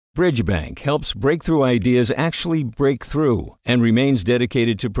Bridgebank helps breakthrough ideas actually break through and remains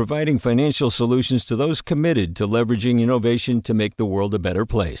dedicated to providing financial solutions to those committed to leveraging innovation to make the world a better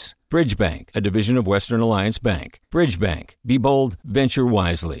place. Bridgebank, a division of Western Alliance Bank. Bridgebank. Be bold, venture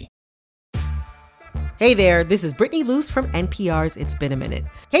wisely. Hey there, this is Brittany Luce from NPR's It's Been a Minute.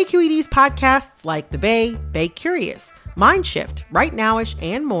 KQED's podcasts like The Bay, Bay Curious, Mind Shift, Right Nowish,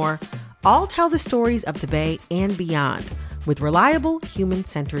 and more all tell the stories of the Bay and beyond with reliable,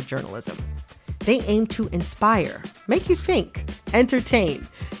 human-centered journalism. They aim to inspire, make you think, entertain,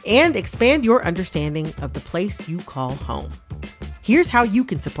 and expand your understanding of the place you call home. Here's how you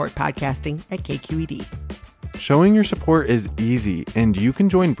can support podcasting at KQED. Showing your support is easy, and you can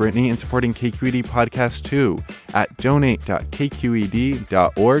join Brittany in supporting KQED Podcast too at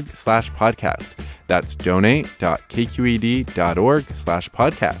donate.kqed.org/podcast. That's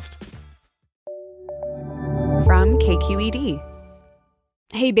donate.kqed.org/podcast. From KQED.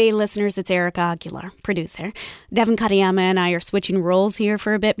 Hey, Bay listeners, it's Erica Aguilar, producer. Devin Katayama and I are switching roles here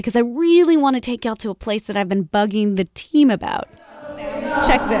for a bit because I really want to take y'all to a place that I've been bugging the team about.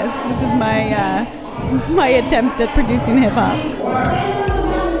 Check this. This is my attempt at producing hip-hop.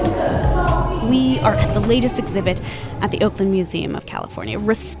 We are at the latest exhibit at the Oakland Museum of California.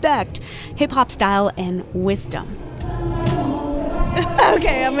 Respect, hip-hop style, and wisdom.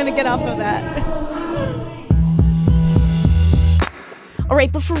 Okay, I'm going to get off of that. All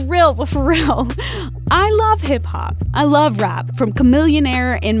right, but for real, I love hip-hop. I love rap. From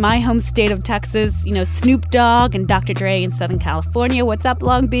Chamillionaire in my home state of Texas, Snoop Dogg and Dr. Dre in Southern California, what's up,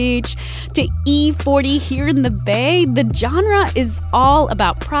 Long Beach, to E40 here in the Bay, the genre is all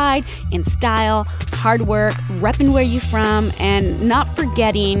about pride and style, hard work, repping where you're from, and not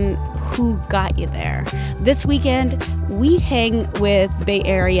forgetting who got you there. This weekend, we hang with Bay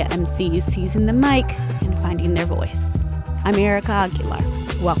Area MCs seizing the mic and finding their voice. I'm Erica Aguilar.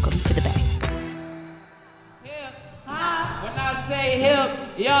 Welcome to the Bay. Hip, hop. When I say hip,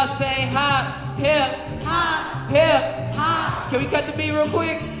 y'all say hop. Hip, hop. Hip, hop. Can we cut the beat real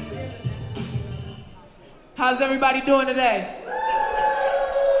quick? How's everybody doing today?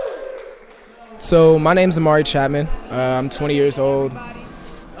 So my name's Amari Chapman. I'm 20 years old,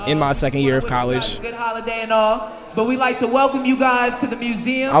 in my second year of college. Good holiday and all. But we'd like to welcome you guys to the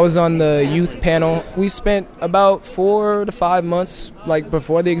museum. I was on the youth panel. We spent about 4 to 5 months,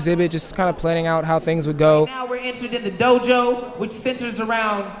 before the exhibit, just kind of planning out how things would go. Now we're entered in the dojo, which centers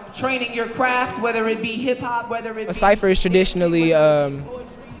around training your craft, whether it be hip-hop, whether it be... A cypher is traditionally a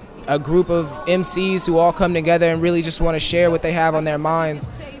group of MCs who all come together and really just want to share what they have on their minds.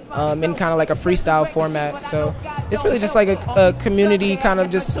 In kind of like a freestyle format. So it's really just like a community kind of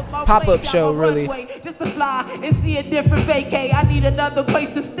just pop-up show, really. Just to fly and see a different vacay. I need another place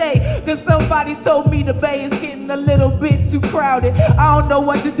to stay, cause somebody told me the Bay is getting a little bit too crowded. I don't know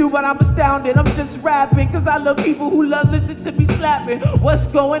what to do, but I'm astounded. I'm just rapping, cause I love people who love listening to me slapping. What's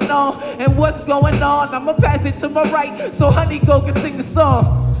going on and what's going on? I'ma pass it to my right so Honey Gold can sing the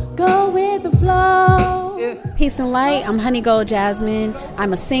song. Go with the flow. Yeah. Peace and light. I'm Honey Gold Jasmine.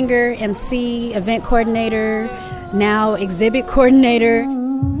 I'm a singer, MC, event coordinator, now exhibit coordinator.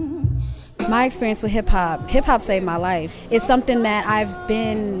 My experience with hip-hop saved my life. It's something that I've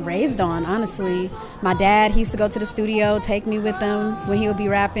been raised on, honestly. My dad, he used to go to the studio, take me with him when he would be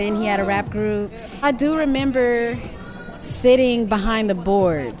rapping. He had a rap group. I do remember sitting behind the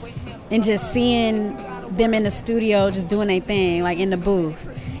boards and just seeing them in the studio just doing their thing, in the booth.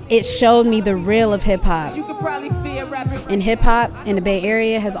 It showed me the real of hip-hop. And hip-hop in the Bay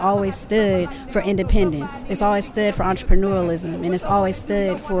Area has always stood for independence. It's always stood for entrepreneurialism, and it's always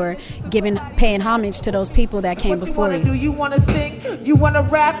stood for paying homage to those people that came before you. You want to sing? You want to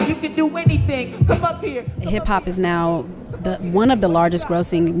rap? You can do anything. Come up here. Hip-hop is now one of the largest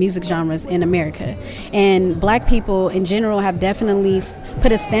grossing music genres in America. And Black people in general have definitely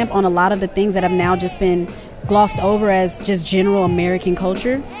put a stamp on a lot of the things that have now just been glossed over as just general American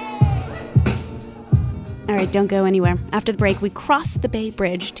culture. All right, don't go anywhere. After the break, we cross the Bay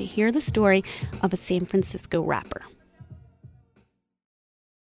Bridge to hear the story of a San Francisco rapper.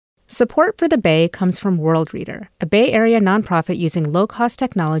 Support for the Bay comes from Worldreader, a Bay Area nonprofit using low-cost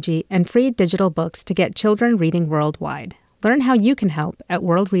technology and free digital books to get children reading worldwide. Learn how you can help at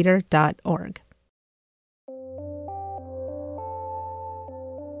worldreader.org.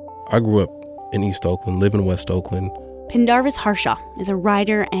 I grew up in East Oakland, live in West Oakland. Pendarvis Harshaw is a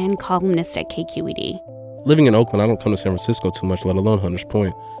writer and columnist at KQED. Living in Oakland, I don't come to San Francisco too much, let alone Hunters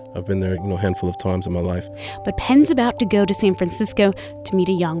Point. I've been there, a handful of times in my life. But Penn's about to go to San Francisco to meet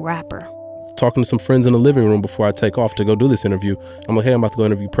a young rapper. talking to some friends in the living room before I take off to go do this interview. I'm like, hey, I'm about to go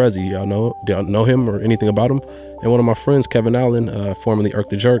interview Prezi. Do y'all know him or anything about him? And one of my friends, Kevin Allen, formerly Irk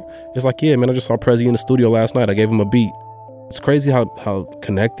the Jerk, is like, yeah, man, I just saw Prezi in the studio last night. I gave him a beat. It's crazy how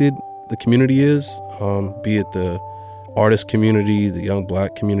connected the community is, be it the artist community, the young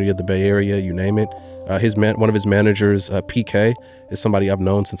black community of the Bay Area, you name it. One of his managers, PK, is somebody I've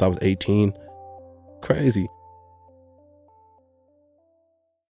known since I was 18. Crazy.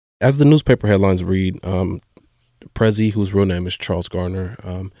 As the newspaper headlines read, Prezi, whose real name is Charles Garner,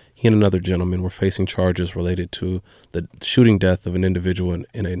 he and another gentleman were facing charges related to the shooting death of an individual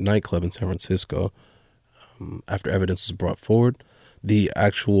in a nightclub in San Francisco. After evidence was brought forward, the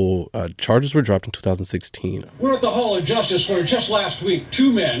actual charges were dropped in 2016. We're at the Hall of Justice where just last week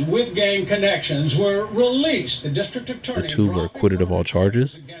 2 men with gang connections were released. The district attorney... The 2 were acquitted of all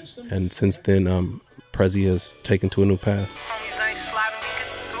charges, and since then, Prezi has taken to a new path.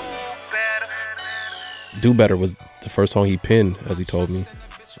 Do Better was the first song he penned, as he told me,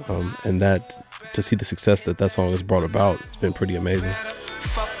 and that, to see the success that song has brought about, it's been pretty amazing.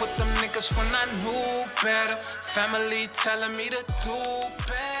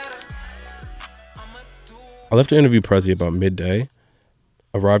 I left to interview Prezi about midday,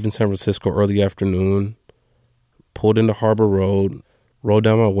 arrived in San Francisco early afternoon, pulled into Harbor Road, rolled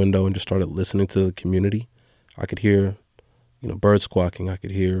down my window and just started listening to the community. I could hear, birds squawking. I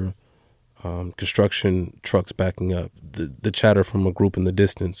could hear construction trucks backing up, the chatter from a group in the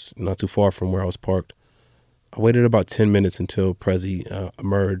distance, not too far from where I was parked. I waited about 10 minutes until Prezi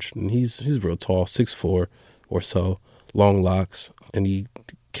emerged, and he's real tall, 6'4" or so, long locks, and he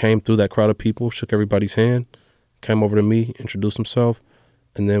came through that crowd of people, shook everybody's hand, came over to me, introduced himself,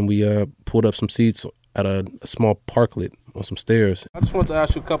 and then we pulled up some seats at a small parklet on some stairs. I just wanted to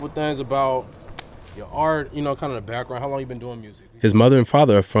ask you a couple things about your art, kind of the background. How long you been doing music? His mother and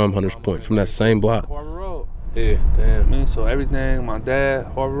father are from Hunters Point, from that same block. Harbor Road. Yeah, damn. So everything, my dad,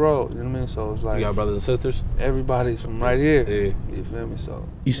 Harbor Road, you know what I mean? So it's like... You got brothers and sisters? Everybody's from right here. Yeah. You feel me? So...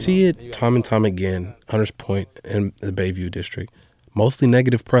 You see it time and time again, Hunters Point and the Bayview District. Mostly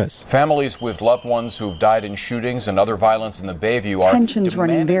negative press. Families with loved ones who've died in shootings and other violence in the Bayview are... Tensions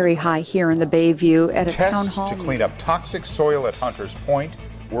running very high here in the Bayview at a town hall. Tests to clean up toxic soil at Hunters Point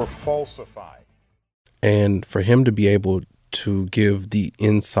were falsified. And for him to be able to give the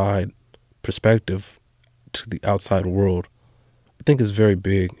inside perspective to the outside world, I think is very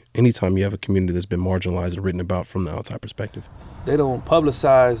big. Anytime you have a community that's been marginalized or written about from the outside perspective. They don't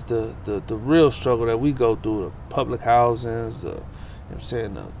publicize the real struggle that we go through, the public housings, the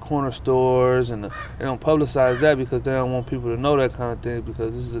corner stores, and they don't publicize that because they don't want people to know that kind of thing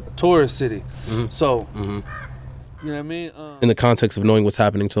because this is a tourist city. Mm-hmm. So, you know what I mean? In the context of knowing what's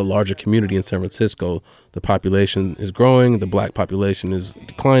happening to the larger community in San Francisco, the population is growing, the black population is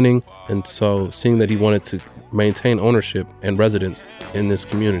declining, and so seeing that he wanted to maintain ownership and residence in this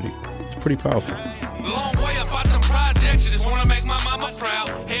community, it's pretty powerful. Long way about them projects, just wanna make my mama proud.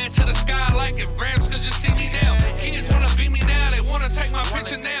 Head to the sky like if Grams could just see me now. Kids wanna beat me now, they wanna take my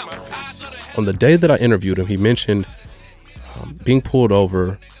picture now. On the day that I interviewed him, he mentioned being pulled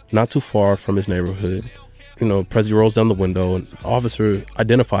over not too far from his neighborhood. Prezi rolls down the window and the officer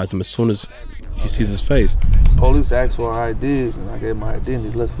identifies him as soon as he sees his face. Police asked for our IDs and I gave my ID and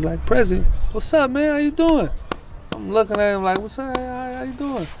he looked like, Prezi, what's up, man? How you doing? I'm looking at him like, what's up? How you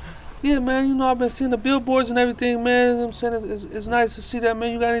doing? Yeah, man, I've been seeing the billboards and everything, man. You know what I'm saying? It's nice to see that,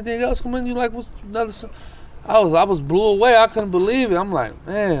 man. You got anything else coming? You like, what's another... I was blew away. I couldn't believe it. I'm like,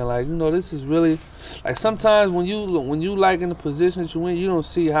 man, this is really... Like, sometimes when you like in the position that you in, you don't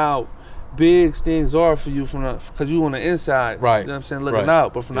see how big things are for you because you on the inside, right? You know what I'm saying, looking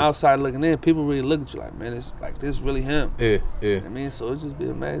out. But from the outside looking in, people really look at you like, man, it's like this really him. Yeah. You know what I mean, so it just be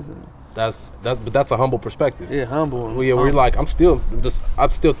amazing. But that's a humble perspective. Yeah, humble. Well, yeah, we're like, I'm still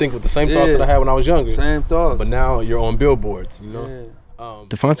thinking with the same thoughts that I had when I was younger. Same thoughts. But now you're on billboards,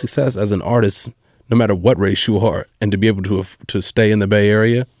 To find success as an artist, no matter what race you are, and to be able to stay in the Bay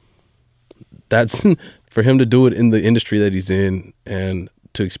Area, that's for him to do it in the industry that he's in and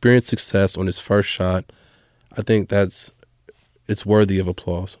to experience success on his first shot, I think it's worthy of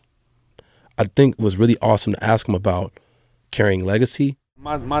applause. I think it was really awesome to ask him about carrying legacy.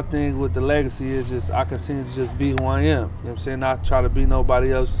 My thing with the legacy is just I continue to just be who I am. You know what I'm saying? Not try to be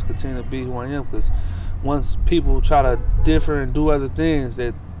nobody else, just continue to be who I am. Because once people try to differ and do other things,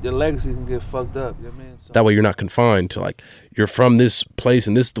 that your legacy can get fucked up. You know what I mean? So, that way you're not confined to like, you're from this place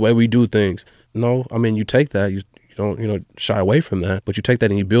and this is the way we do things. No, I mean, you take that, you don't shy away from that, but you take that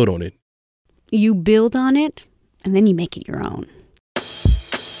and you build on it. You build on it, and then you make it your own.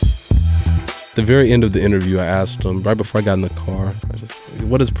 At the very end of the interview, I asked him, right before I got in the car,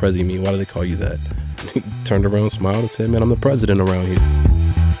 what does Prezi mean? Why do they call you that? He turned around, smiled, and said, man, I'm the president around here.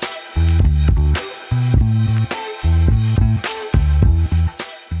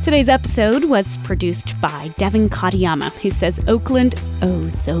 Today's episode was produced by Devin Katayama, who says Oakland, oh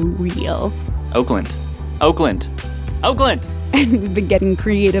so real. Oakland, Oakland, Oakland! And we've been getting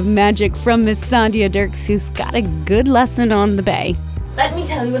creative magic from Miss Sandia Dirks, who's got a good lesson on the Bay. Let me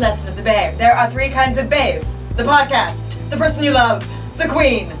tell you a lesson of the Bay. There are 3 kinds of bays. The podcast, the person you love, the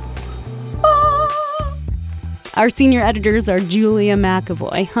queen. Our senior editors are Julia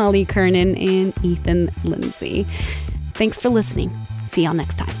McAvoy, Holly Kernan, and Ethan Lindsay. Thanks for listening. See y'all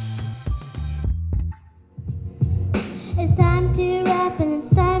next time. It's time to rap and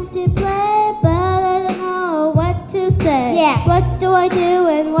it's time to play, but I don't know what to say. Yeah. What do I do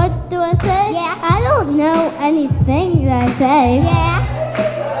and what do I say? Yeah. I don't know anything that I say. Yeah.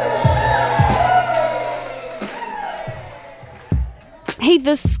 Hey,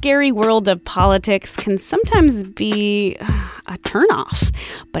 the scary world of politics can sometimes be a turnoff,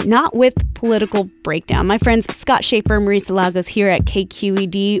 but not with Political Breakdown. My friends Scott Schaefer and Marisa Lagos here at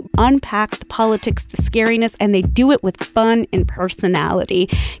KQED unpack the politics, the scariness, and they do it with fun and personality.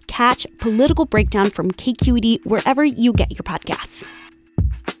 Catch Political Breakdown from KQED wherever you get your podcasts.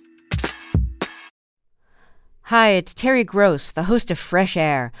 Hi, it's Terry Gross, the host of Fresh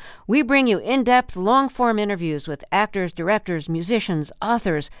Air. We bring you in-depth, long-form interviews with actors, directors, musicians,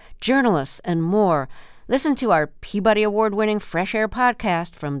 authors, journalists, and more. Listen to our Peabody Award-winning Fresh Air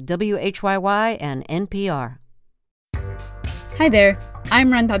podcast from WHYY and NPR. Hi there,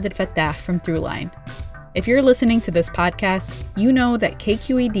 I'm Randa Abdel Fattah from Throughline. If you're listening to this podcast, you know that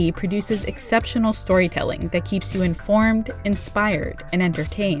KQED produces exceptional storytelling that keeps you informed, inspired, and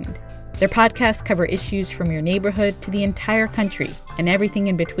entertained. Their podcasts cover issues from your neighborhood to the entire country and everything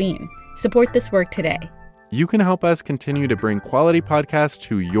in between. Support this work today. You can help us continue to bring quality podcasts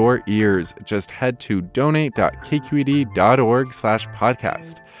to your ears. Just head to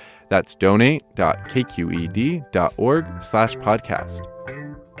donate.kqed.org/podcast. That's donate.kqed.org/podcast.